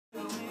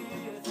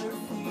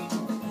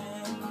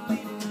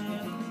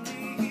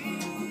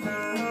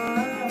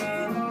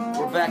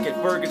back at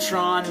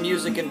Bergatron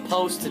Music and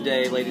Post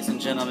today, ladies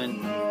and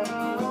gentlemen.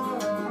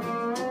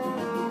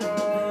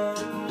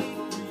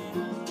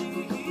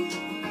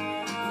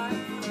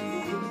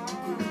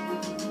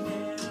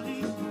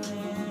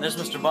 There's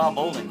Mr. Bob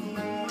Boulding.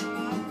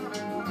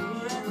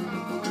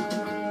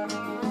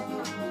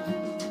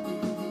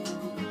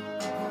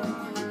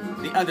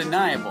 The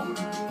undeniable,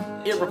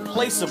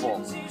 irreplaceable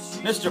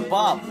Mr.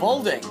 Bob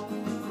Boudling.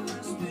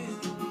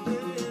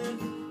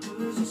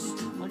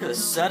 Look at the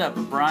setup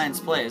of Brian's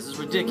place. This is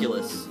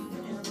ridiculous.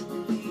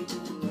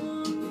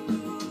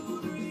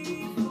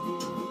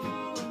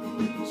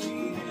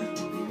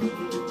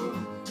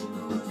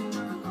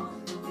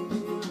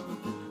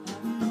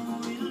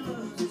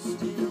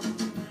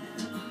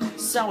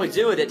 This is how we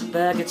do it at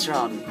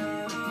Bergatron.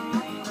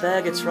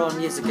 Bergatron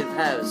Music and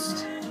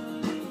Post.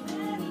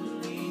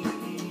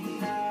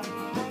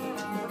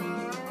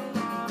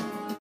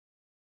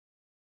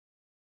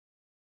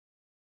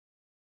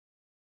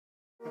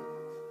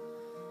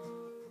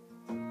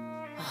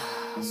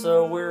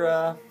 So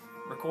we're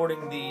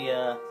recording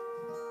the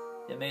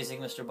amazing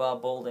Mr.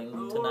 Bob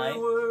Boudling tonight,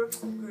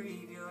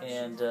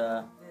 and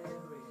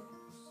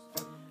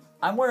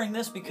I'm wearing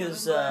this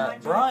because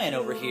Brian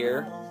over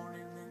here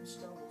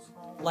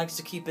likes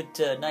to keep it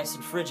nice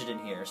and frigid in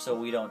here, so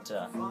we don't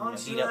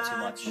heat up too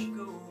much.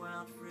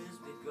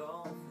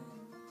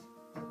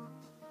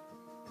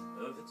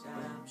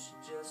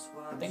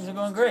 Things are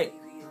going great.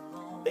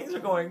 Things are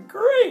going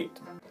great.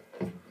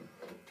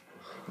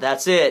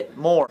 That's it.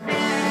 More.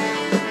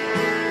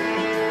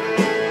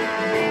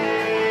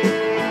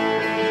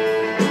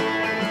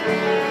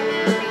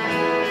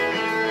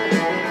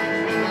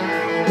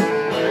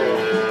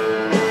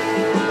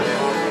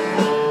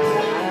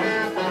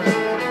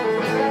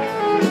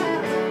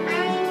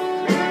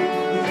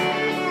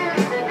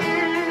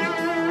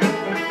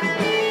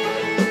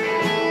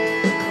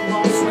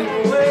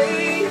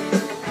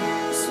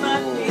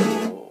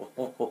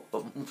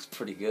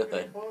 Pretty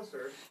good.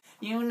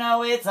 You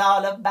know it's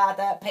all about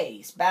that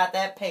pace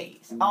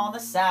on the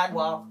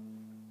sidewalk.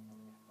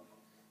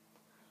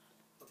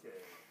 Okay.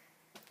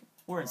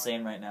 We're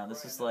insane right now.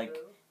 This is like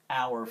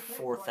hour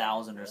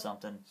 4,000 or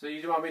something. So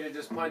you want me to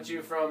just punch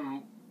you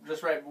from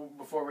just right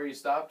before where you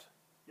stopped?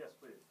 Yes,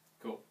 please.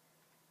 Cool.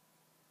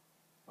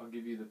 I'll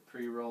give you the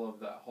pre-roll of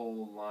that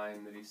whole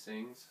line that he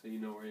sings so you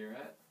know where you're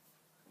at.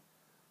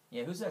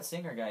 Yeah, who's that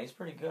singer guy? He's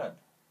pretty good.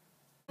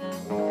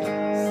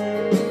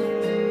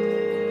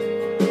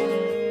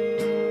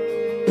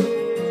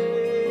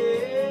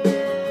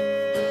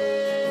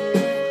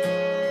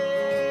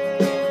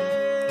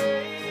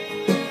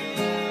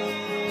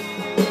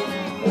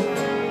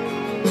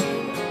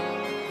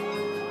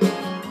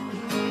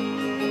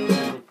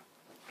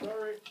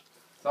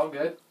 It's all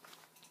good.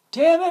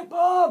 Damn it,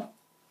 Bob!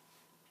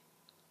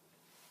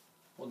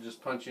 We'll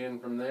just punch you in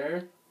from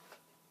there.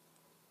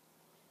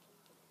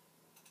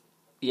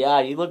 Yeah,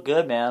 you look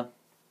good, man.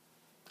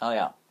 Oh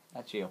yeah,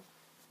 that's you.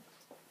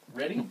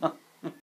 Ready?